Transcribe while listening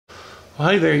Well,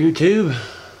 hey there, YouTube.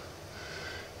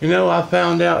 You know, I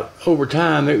found out over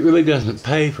time it really doesn't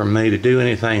pay for me to do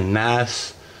anything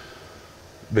nice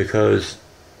because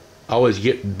I always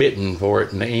get bitten for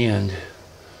it in the end.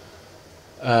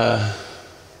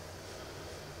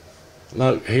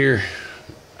 Look here,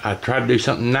 I tried to do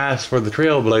something nice for the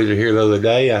Trailblazer here the other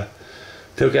day. I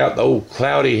took out the old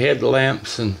cloudy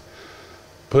headlamps and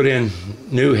put in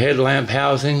new headlamp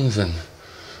housings and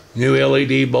new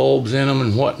LED bulbs in them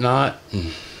and whatnot.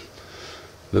 And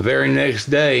the very next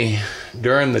day,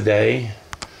 during the day,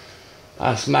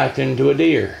 I smacked into a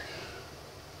deer.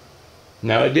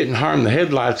 Now, it didn't harm the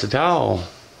headlights at all,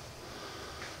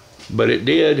 but it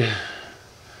did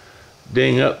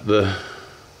ding up the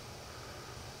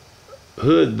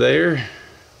hood there,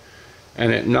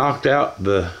 and it knocked out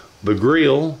the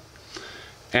grille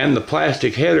and the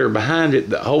plastic header behind it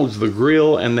that holds the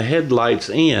grille and the headlights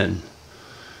in.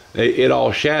 It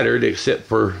all shattered except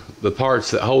for the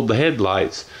parts that hold the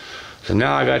headlights. So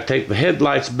now I got to take the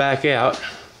headlights back out,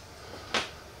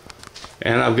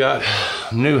 and I've got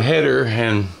new header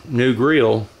and new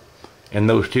grille in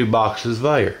those two boxes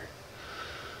there.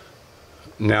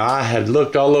 Now, I had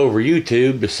looked all over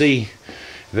YouTube to see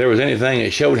if there was anything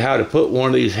that showed how to put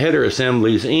one of these header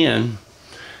assemblies in,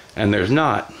 and there's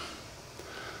not.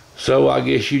 So I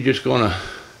guess you're just gonna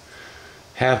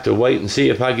have to wait and see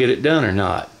if I get it done or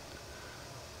not.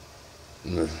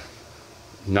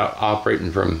 Not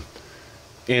operating from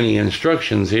any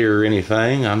instructions here or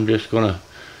anything. I'm just gonna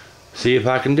see if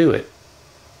I can do it.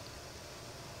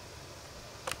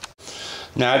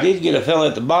 Now, I did get a fella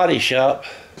at the body shop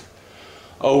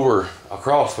over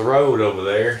across the road over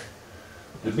there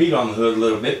to beat on the hood a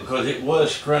little bit because it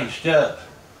was scrunched up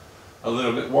a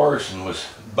little bit worse and was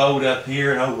bowed up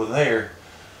here and over there.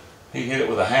 He hit it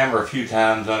with a hammer a few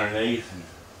times underneath and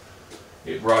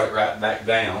it brought it right back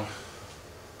down.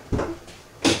 I'm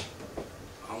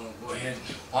gonna go ahead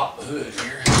and pop the hood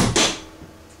here.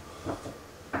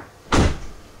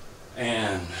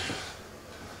 And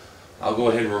I'll go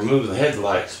ahead and remove the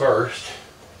headlights first.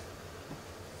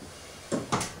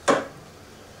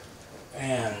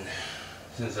 And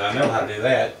since I know how to do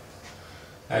that,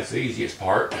 that's the easiest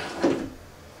part.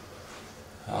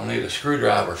 I'll need a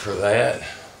screwdriver for that,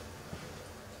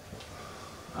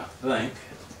 I think.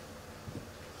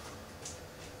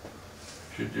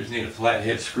 Should just need a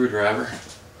flathead screwdriver.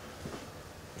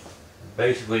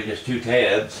 Basically just two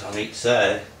tabs on each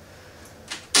side.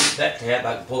 That tab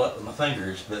I can pull up with my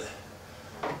fingers, but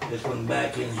this one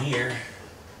back in here,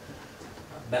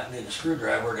 I about need a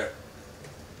screwdriver to...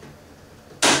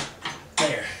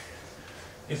 There.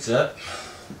 It's up.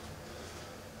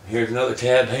 Here's another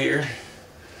tab here.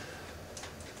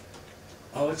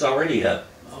 Oh, it's already up.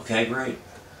 Okay, great.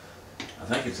 I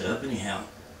think it's up anyhow.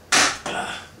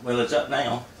 Well, it's up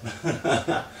now.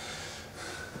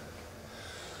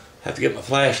 Have to get my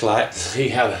flashlight to see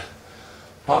how to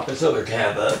pop this other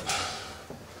tab up.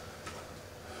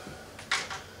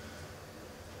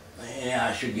 Yeah,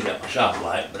 I should get up my shop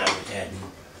light, but I just hadn't.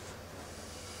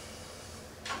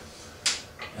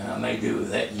 And I may do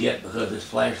that yet because this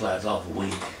flashlight's awful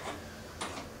weak.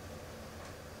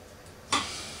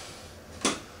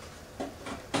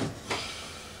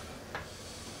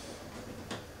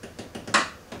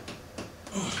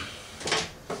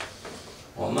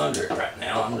 Well, I'm under it right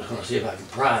now. I'm just going to see if I can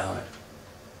pry on it.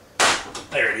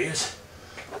 There it is.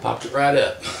 Popped it right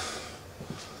up.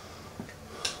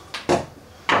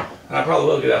 And I probably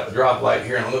will get out the drop light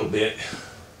here in a little bit.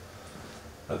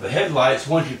 But the headlights,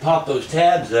 once you pop those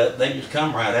tabs up, they just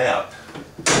come right out.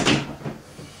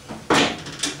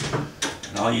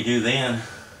 And all you do then,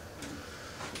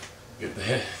 get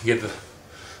the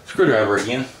screwdriver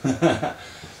again.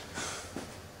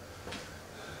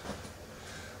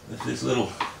 With this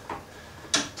little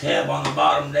tab on the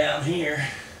bottom down here,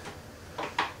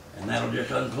 and that'll just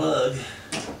unplug.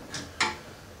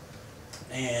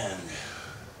 And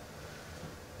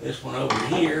this one over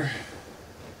here,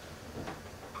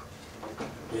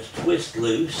 just twist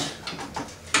loose,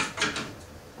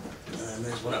 and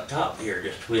this one up top here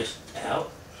just twist out.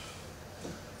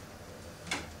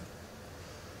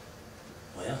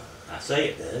 Well, I say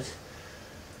it does.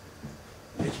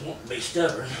 It just won't be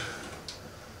stubborn.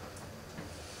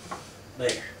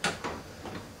 There.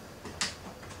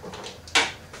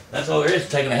 That's all there is to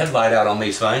taking a headlight out on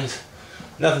these things.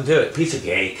 Nothing to it. Piece of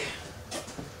cake.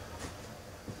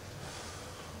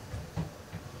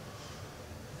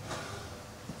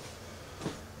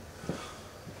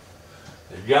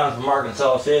 John from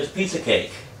Arkansas says, piece of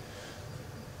cake.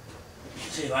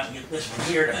 Let's see if I can get this one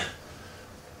here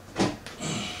to...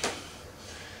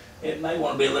 It may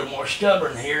want to be a little more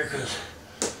stubborn here because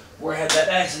where I had that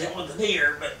accident with the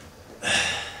deer, but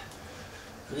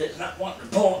it's not wanting to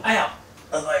pull out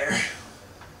of there.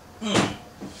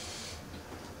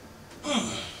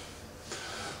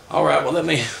 Alright, well let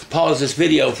me pause this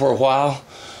video for a while,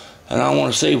 and I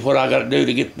want to see what I got to do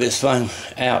to get this thing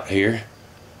out here.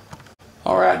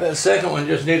 Alright, that second one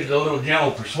just needed a little gentle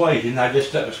persuasion. I just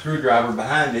stuck a screwdriver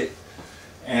behind it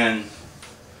and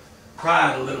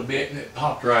pried a little bit and it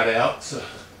popped right out, so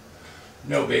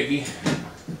no biggie.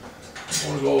 I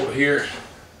want to go over here,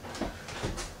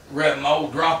 grab my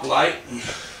old drop light and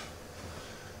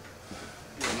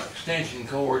get my extension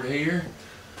cord here.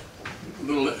 A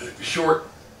little short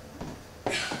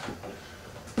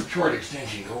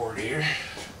extension cord here,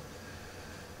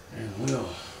 and we'll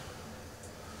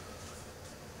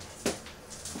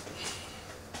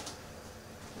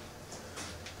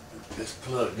get this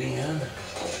plugged in.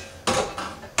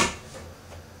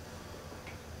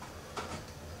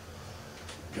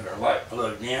 Get our light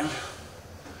plugged in.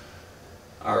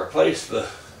 I replaced the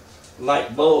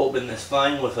light bulb in this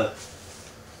thing with a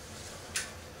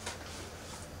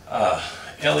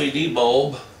LED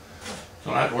bulb,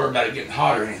 so I don't have to worry about it getting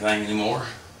hot or anything anymore.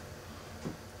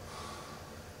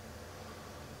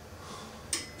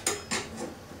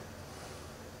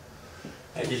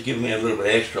 That just gives me a little bit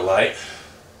of extra light.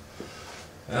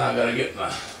 Now I gotta get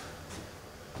my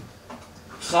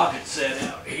socket set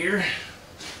out here.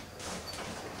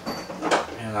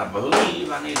 And I believe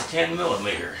I need a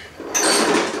 10mm.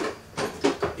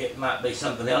 It might be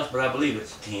something else, but I believe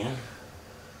it's a 10. What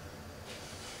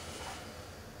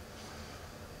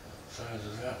size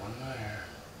is that one there?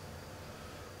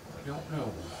 I don't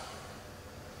know.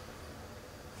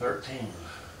 13.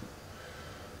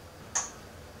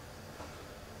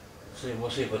 We'll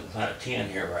see if we can find a 10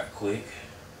 here right quick.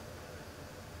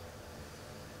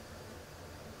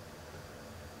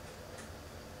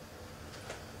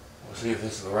 We'll see if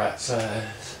this is the right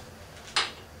size.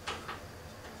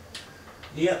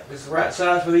 Yep, it's the right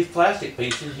size for these plastic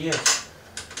pieces, yes.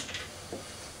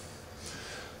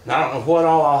 Now I don't know what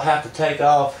all I'll have to take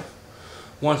off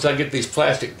once I get these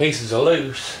plastic pieces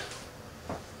loose,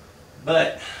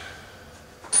 but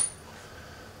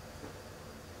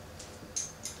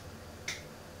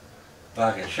if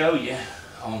I can show you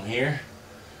on here,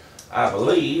 I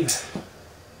believe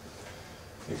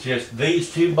it's just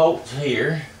these two bolts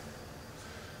here,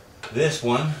 this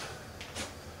one,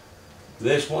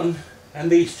 and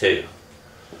these two.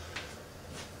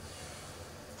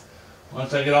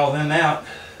 Once I get all them out,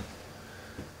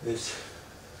 this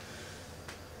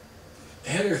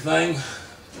header thing,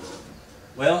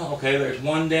 well, okay, there's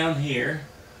one down here.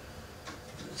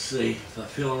 Let's see if I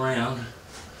feel around.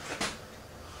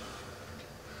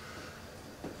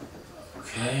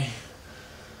 Okay,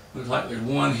 looks like there's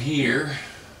one here,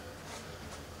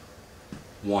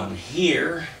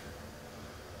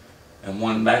 and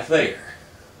one back there.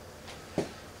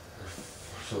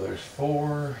 So there's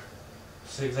 4,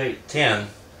 6, 8, 10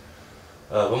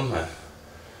 of them.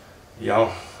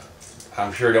 Y'all,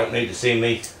 I'm sure don't need to see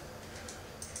me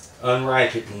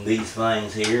unratcheting these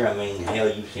things here. I mean, hell,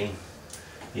 you've seen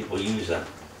people use a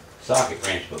socket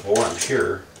wrench before, I'm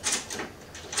sure.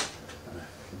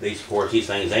 These, of course, these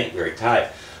things ain't very tight.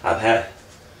 I've had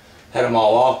them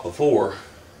all off before.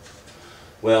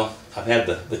 Well, I've had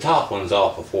the top ones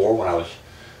off before when I was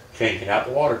changing out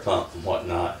the water pump and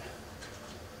whatnot.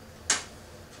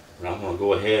 And I'm going to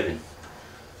go ahead and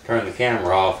turn the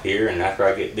camera off here, and after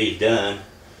I get these done,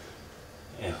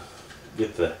 see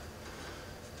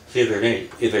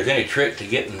if there's any trick to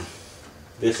getting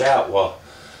this out. Well,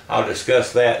 I'll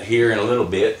discuss that here in a little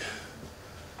bit.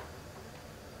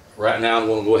 Right now I'm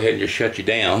going to go ahead and just shut you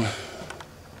down.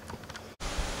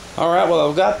 Alright, well,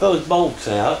 I've got those bolts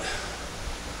out.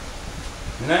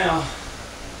 Now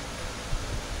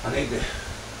I need to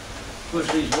push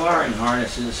these wiring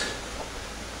harnesses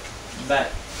back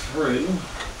through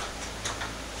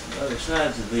the other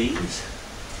sides of these.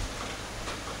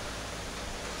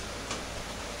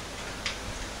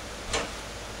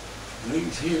 And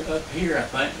these here, up here, I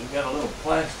think we've got a little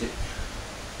plastic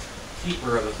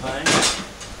keeper of a thing.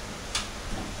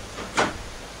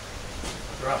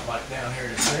 Drop light down here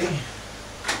to see.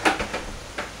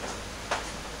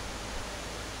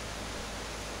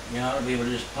 Yeah, I ought to be able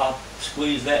to just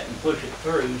squeeze that and push it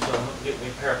through, so I'm going to get me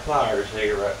a pair of pliers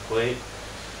here right quick.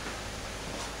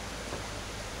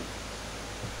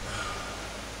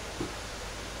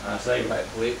 I say right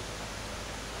quick.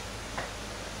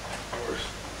 Of course,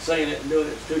 saying it and doing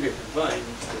it's two different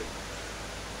things.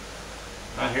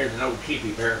 Right here's an old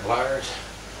cheapy pair of pliers.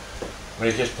 But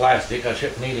it's just plastic. I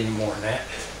shouldn't need any more than that.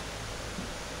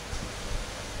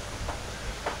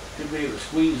 Two should be able to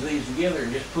squeeze these together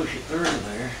and just push it through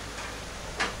there.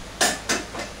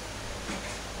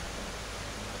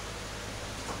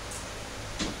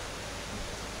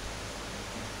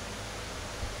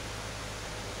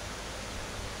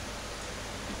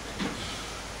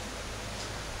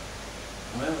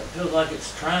 Well, it feels like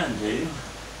it's trying to.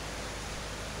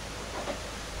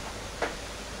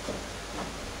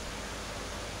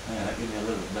 Yeah, that gives me a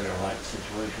little bit better light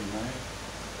situation there.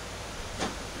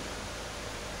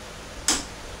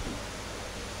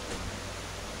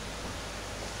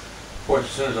 Of course,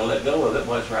 as soon as I let go of it,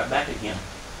 well, it's right back again.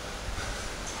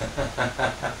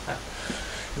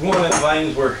 One of them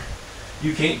things where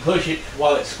you can't push it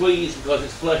while it's squeezed because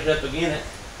it's flushed up against it.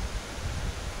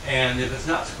 And if it's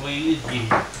not squeezed, you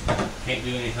can't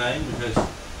do anything because,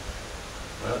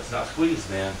 well, it's not squeezed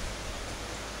then.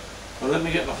 Well, let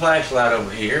me get my flashlight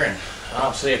over here and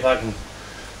I'll see if I can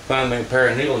find me a pair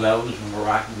of needle nose where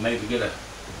I can maybe get a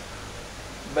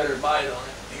better bite on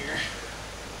it here.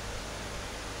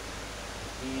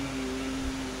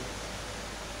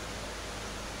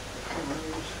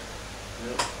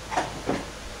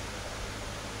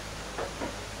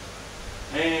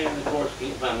 And of course,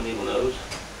 can't find a needle nose.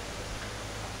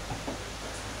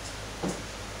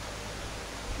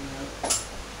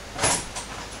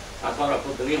 I thought I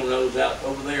put the needle nose out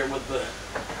over there with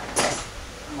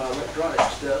my electronic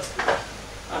stuff.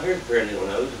 Oh, here's a pair of needle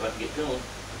nose if I can get to them.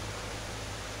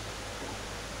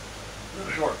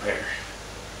 Little short pair.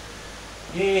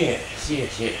 Yes,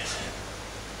 yes, yes.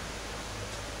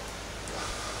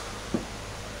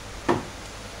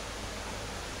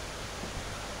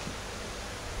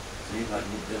 See if I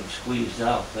can get them squeezed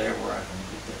off there where I can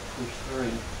get that pushed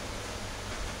through.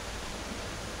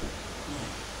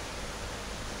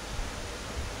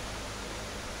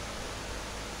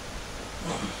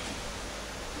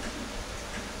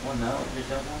 Well, no, it just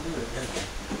don't want to do it, does it?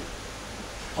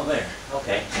 Oh, there.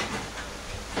 Okay.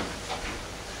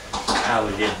 I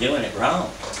was just doing it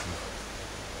wrong.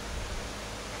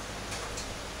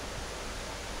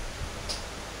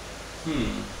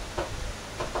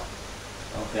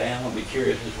 Okay, I'm going to be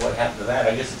curious as to what happened to that.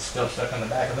 I guess it's still stuck on the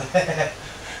back of that.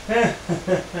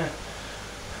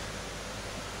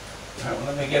 Alright, well,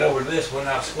 let me get over to this one.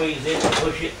 I'll squeeze it and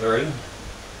push it through.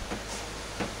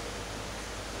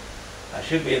 I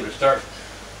should be able to start.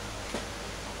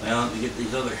 Well, let me get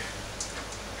these other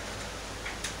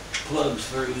plugs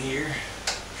through here,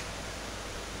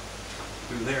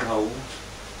 through their holes.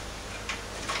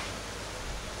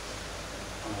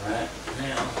 Alright,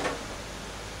 now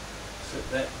set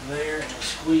that there and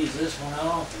squeeze this one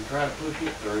off and try to push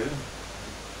it through.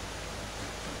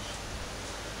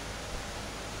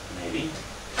 Maybe.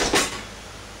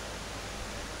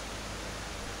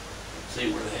 Let's see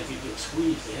where the heck it gets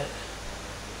squeezed at.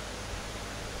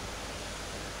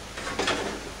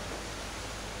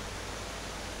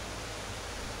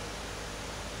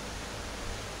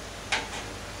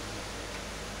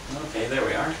 Okay, there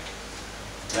we are.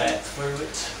 That's through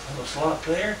its little slot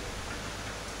there.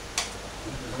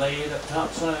 Just lay it up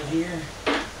top side here.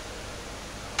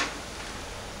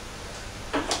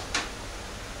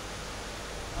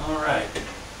 Alright.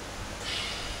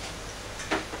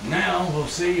 Now we'll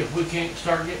see if we can't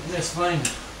start getting this thing,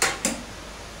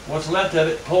 what's left of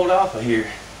it, pulled off of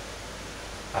here.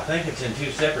 I think it's in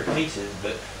two separate pieces,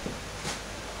 but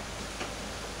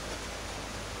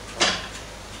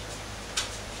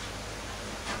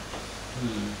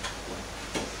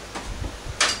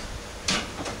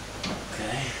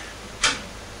okay.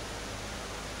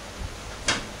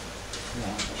 Now,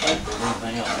 I think there's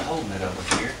anything else holding it over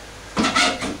here.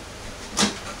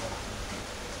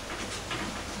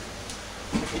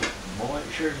 Boy,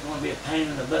 it sure is going to be a pain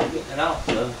in the butt getting it off,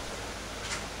 though.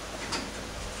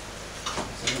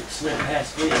 So it slid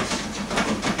past this.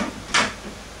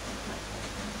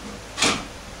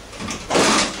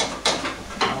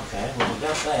 Okay, well, we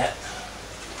got that.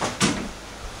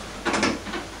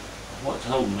 What's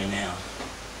holding me now?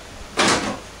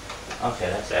 Okay,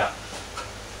 that's out.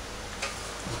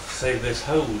 Let's save this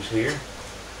hose here.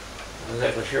 I'm not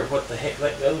exactly sure what the heck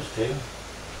that goes to.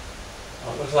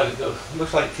 Oh, it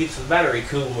looks like it keeps the battery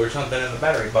cool or something in the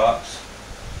battery box.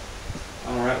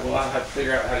 Alright, well, I'll have to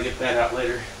figure out how to get that out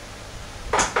later.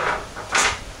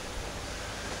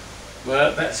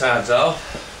 Well, that side's off.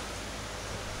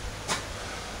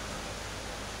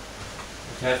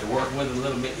 Just have to work with it a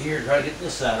little bit here to try to get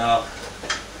this side off.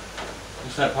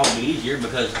 This side probably be easier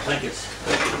because I think it's,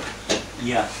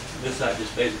 yeah, this side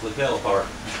just basically fell apart.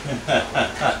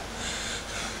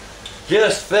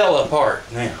 Just fell apart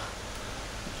now.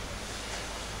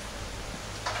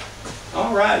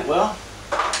 Alright, well,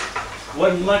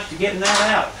 wasn't much to getting that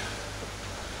out.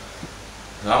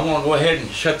 So I'm gonna go ahead and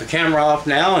shut the camera off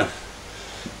now and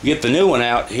get the new one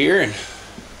out here and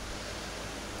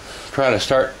try to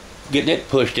start getting it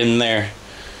pushed in there.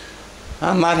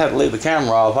 I might have to leave the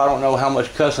camera off. I don't know how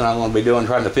much cussing I'm going to be doing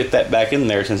trying to fit that back in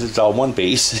there since it's all one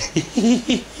piece.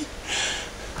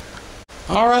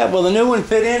 Alright, well the new one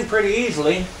fit in pretty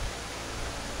easily.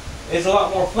 It's a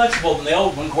lot more flexible than the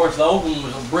old one. Of course, the old one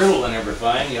was a brittle and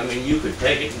everything. I mean, you could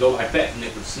take it and go like that and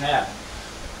it would snap.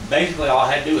 Basically, all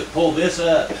I had to do was pull this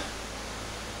up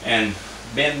and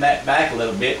bend that back a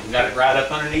little bit and got it right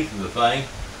up underneath the thing.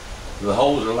 The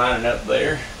holes are lining up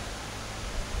there.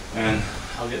 And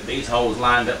I'll get these holes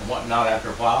lined up and whatnot after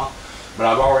a while. But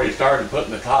I've already started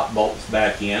putting the top bolts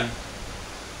back in.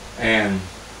 And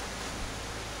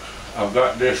I've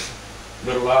got this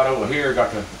little light over here,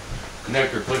 got the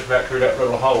connector pushed back through that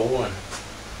little hole, and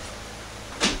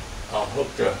I'll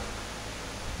hook the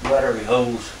battery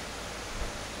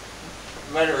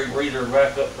breather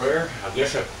back up there. I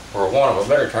guess for want of a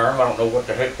better term, I don't know what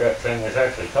the heck that thing is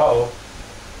actually called.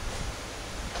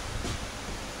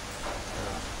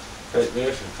 Take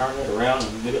this and turn it around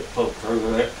and get it poked through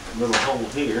that little hole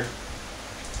here.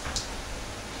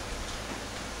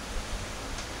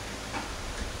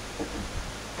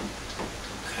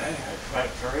 Okay, that's right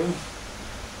through.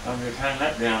 I'll just hang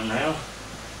that down now.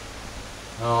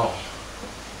 I'll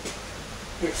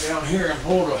get down here and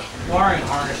pull the wiring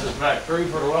harnesses back through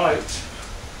for the lights.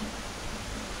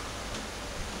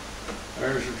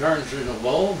 There's the turn signal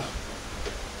bulb.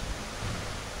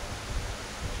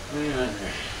 And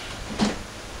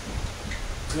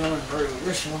going through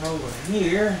this one over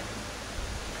here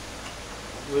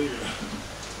with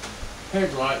the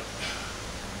headlight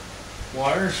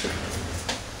wires.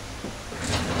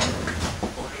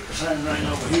 We'll do the same thing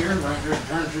over here, right there,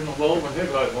 turn signal bulb and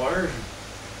headlight wires.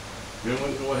 Then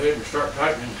we can go ahead and start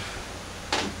tightening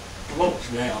the bolts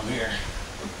down here.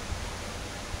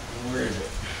 Where is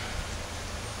it?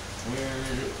 Where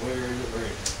is it? Where is it? Where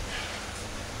is it?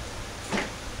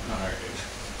 Oh, there it is.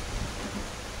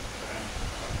 Okay.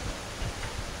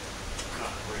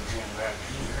 Got to reach in back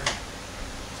here.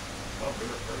 Up it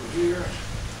up through here.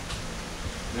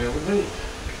 There we go.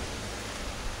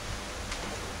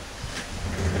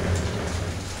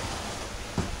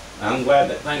 I'm glad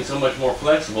that thing's so much more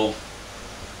flexible.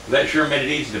 That sure made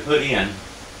it easy to put in.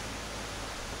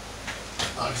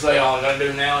 Like I say, all I gotta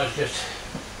do now is just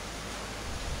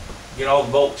get all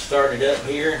the bolts started up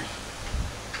here.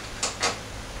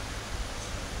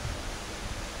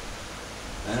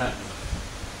 And I can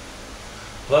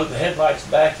plug the headlights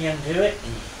back into it.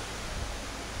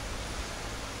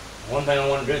 One thing I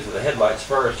want to do for the headlights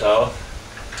first off,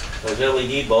 those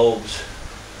LED bulbs,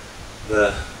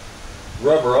 the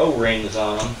rubber O-rings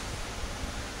on them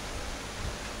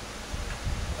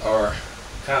are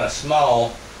kind of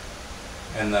small,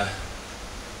 and the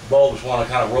bulbs want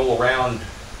to kind of roll around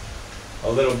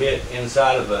a little bit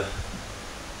inside of the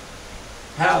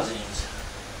housings.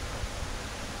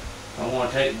 I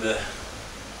want to take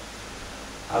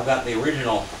I've got the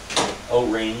original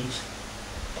O-rings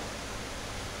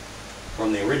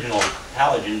from the original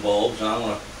halogen bulbs, and I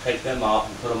want to take them off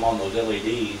and put them on those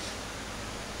LEDs.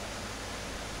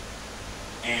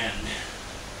 And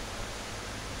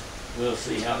we'll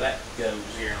see how that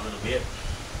goes here in a little bit.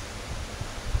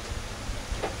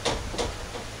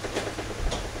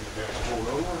 Get that pulled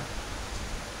over.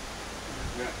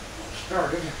 Got one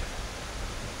started.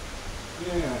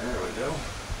 Yeah, there we go.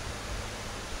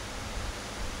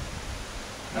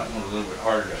 That one's a little bit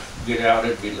harder to get out.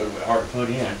 It'd be a little bit hard to put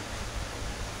in.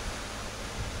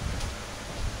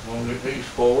 We'll get these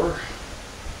forward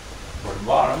for the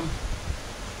bottom.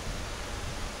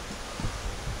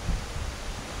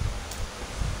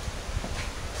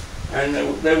 And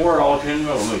they were all 10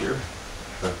 millimeter.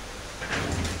 So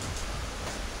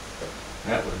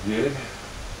that was good.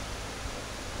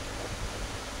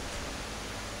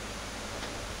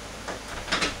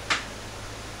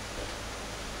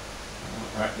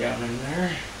 Right down in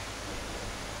there,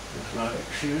 just like it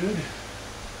should.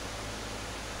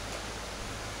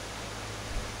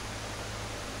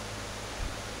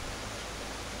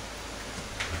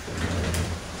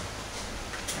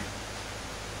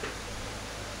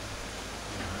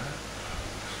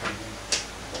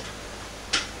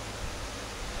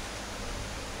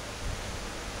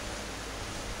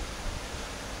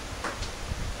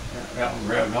 That one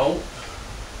grabbed hold.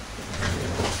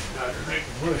 Now just make a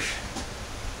push.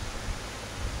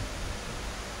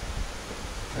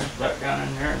 Press back down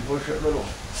in there and push that little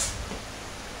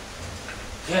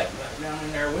cap back down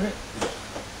in there with it.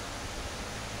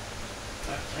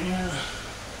 That's in.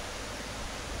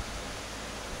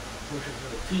 Push this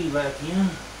little key back in.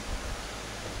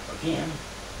 can.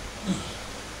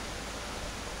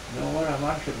 You know what? I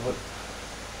might have should have put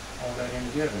all that in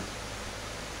together.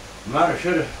 Might have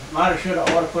should have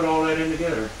ought to put all that in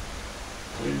together.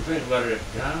 We didn't think about it at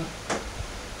the time.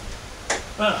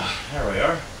 There we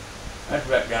are. That's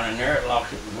back down in there. It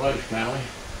locks it in place, kindly.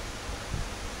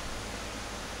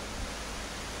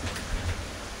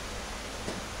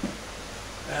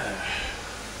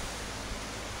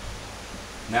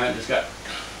 Now I just got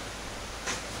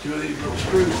 2 of these little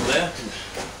screws left, and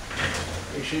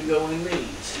they should go in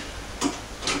these.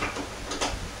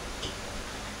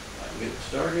 If I can get it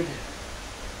started,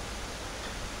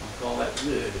 I'll call that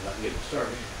good if I can get it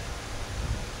started.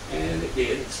 And it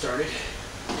did, it started.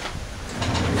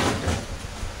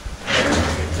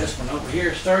 Get this one over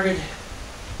here started.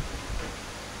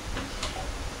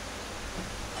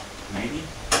 Maybe.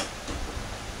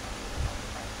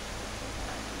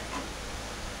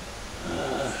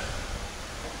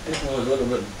 This one was a little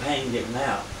bit of a pain getting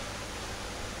out.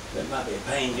 That might be a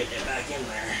pain getting it back in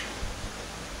there.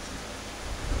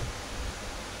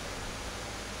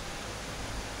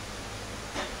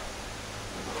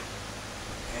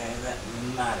 Okay, that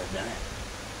might have done it.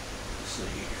 Let's see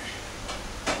here.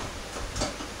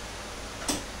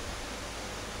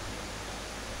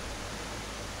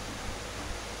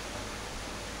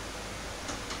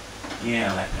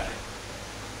 Yeah, that got it.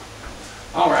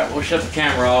 Alright, we'll shut the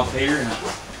camera off here and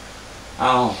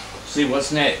I'll see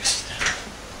what's next.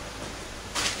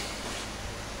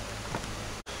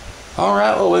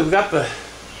 Alright, well, we've got the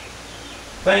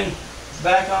thing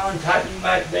back on, tightened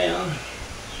back down.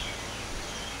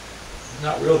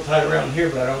 Not real tight around here,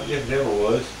 but I don't think it ever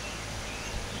was.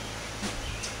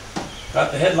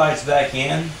 Got the headlights back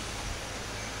in.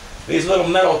 These little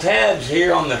metal tabs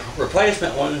here on the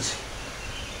replacement ones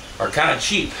are kind of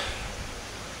cheap.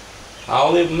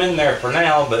 I'll leave them in there for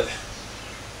now, but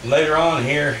later on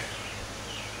here,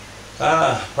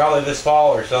 probably this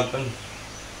fall or something,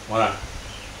 when I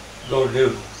go to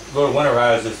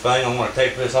winterize this thing, I'm going to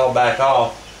take this all back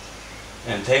off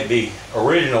and take the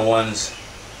original ones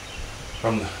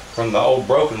from the old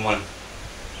broken one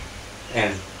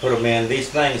and put them in. These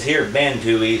things here bend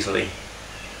too easily.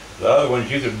 The other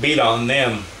ones you could beat on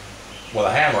them with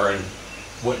a hammer and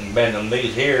wouldn't bend them.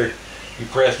 These here, you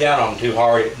press down on them too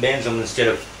hard, it bends them instead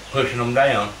of pushing them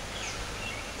down.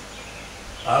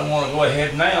 I want to go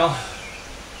ahead now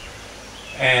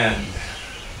and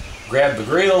grab the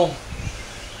grill,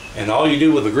 and all you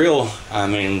do with the grill, I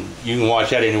mean, you can watch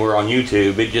that anywhere on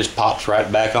YouTube, it just pops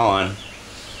right back on.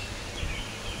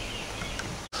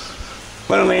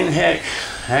 But I mean, heck,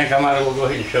 I might as well go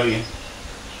ahead and show you.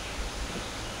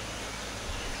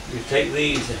 You take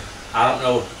these, I don't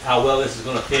know how well this is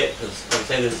going to fit, because they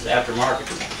say this is aftermarket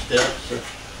stuff, so.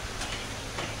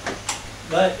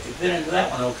 But it fit into that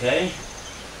one okay.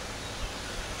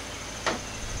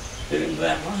 Fit into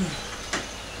that one,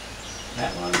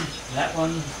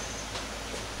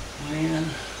 and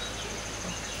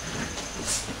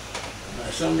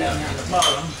there's some down here on the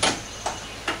bottom.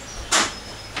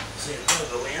 See it will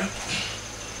go in.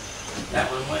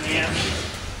 That one went in.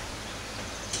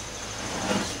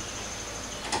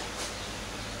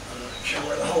 I'm not sure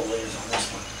where the hole is on this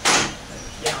one.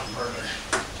 It's down further.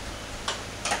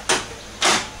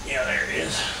 Yeah, there it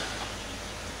is.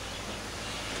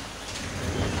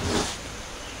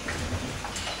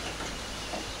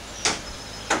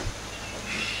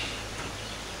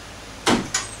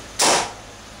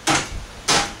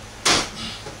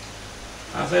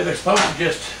 I say they're supposed to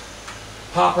just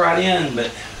pop right in,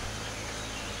 but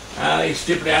these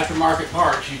stupid aftermarket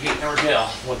parts, you can't never tell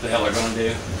what the hell they're going to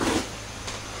do.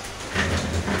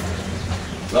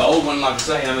 The old one, like I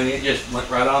say, I mean, it just went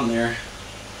right on there.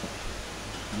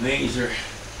 And these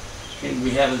seem to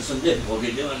be having some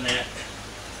difficulty doing that.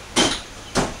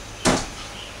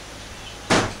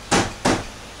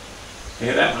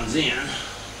 Okay, that one's in.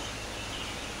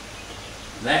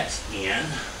 That's in.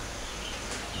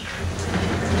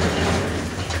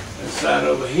 This side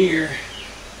over here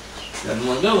doesn't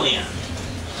want to go in.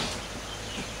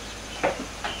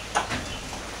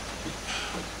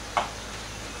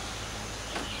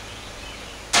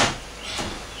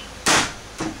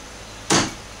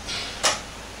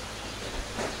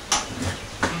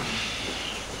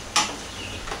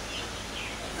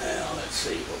 Now let's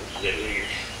see what we can do here.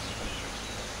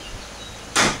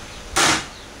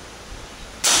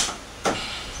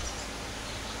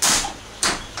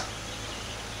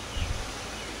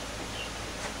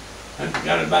 I've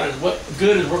got it about as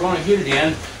good as we're going to get it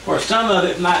in. Or some of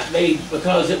it might be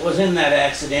because it was in that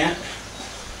accident.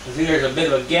 See, there's a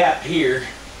bit of a gap here.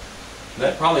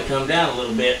 That probably come down a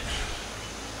little bit.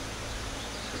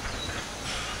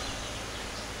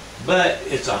 But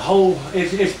it's a whole,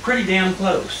 it's pretty damn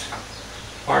close.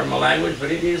 Pardon my language,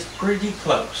 but it is pretty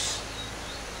close.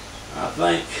 I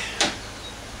think,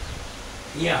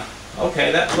 yeah,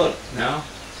 okay, that, look, now.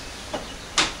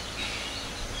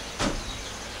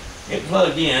 It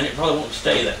plugged in, it probably won't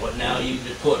stay that way now. You can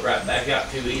just pull it right back out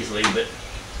too easily, but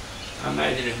I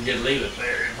imagine if you just leave it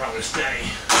there, it'll probably stay.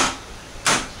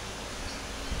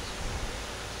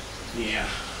 Yeah.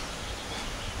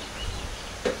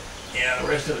 Yeah, the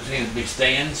rest of it seems to be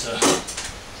staying, so.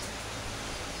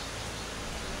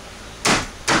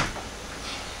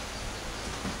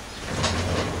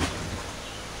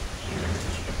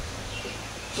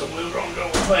 So we're gonna go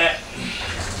with that.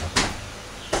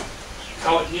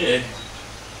 Call it good.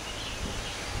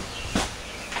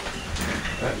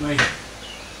 Let me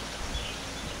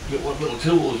get what little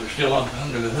tools are still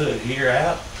under the hood here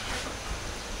out.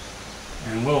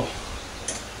 And we'll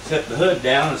set the hood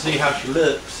down and see how she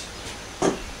looks.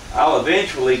 I'll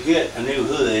eventually get a new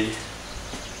hood.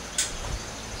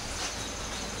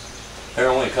 They're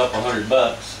only a couple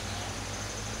 $100.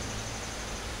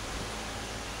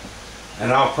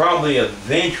 And I'll probably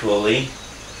eventually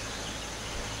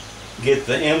get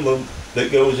the emblem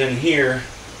that goes in here,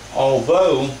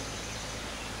 although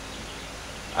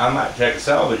I might take a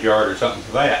salvage yard or something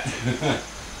for that.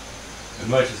 As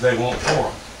much as they want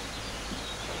for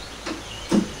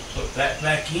them. Put that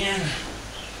back in.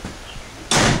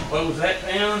 Close that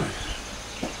down.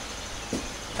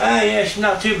 Ah, yeah, it's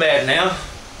not too bad now.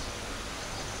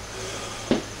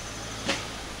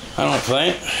 I don't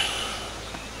think.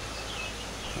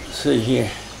 Let's see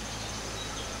here.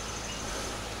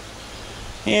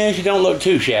 Yeah, she don't look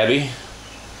too shabby.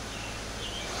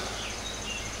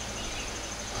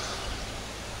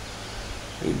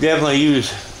 We definitely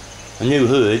use a new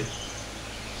hood.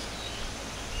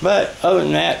 But other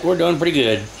than that, we're doing pretty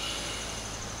good.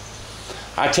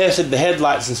 I tested the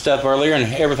headlights and stuff earlier,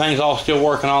 and everything's all still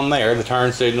working on there. The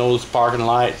turn signals, parking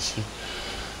lights,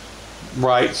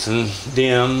 brights and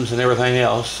dims and everything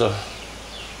else. So,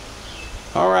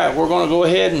 alright, we're going to go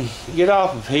ahead and get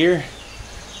off of here.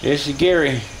 This is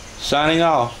Gary signing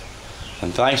off,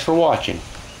 and thanks for watching.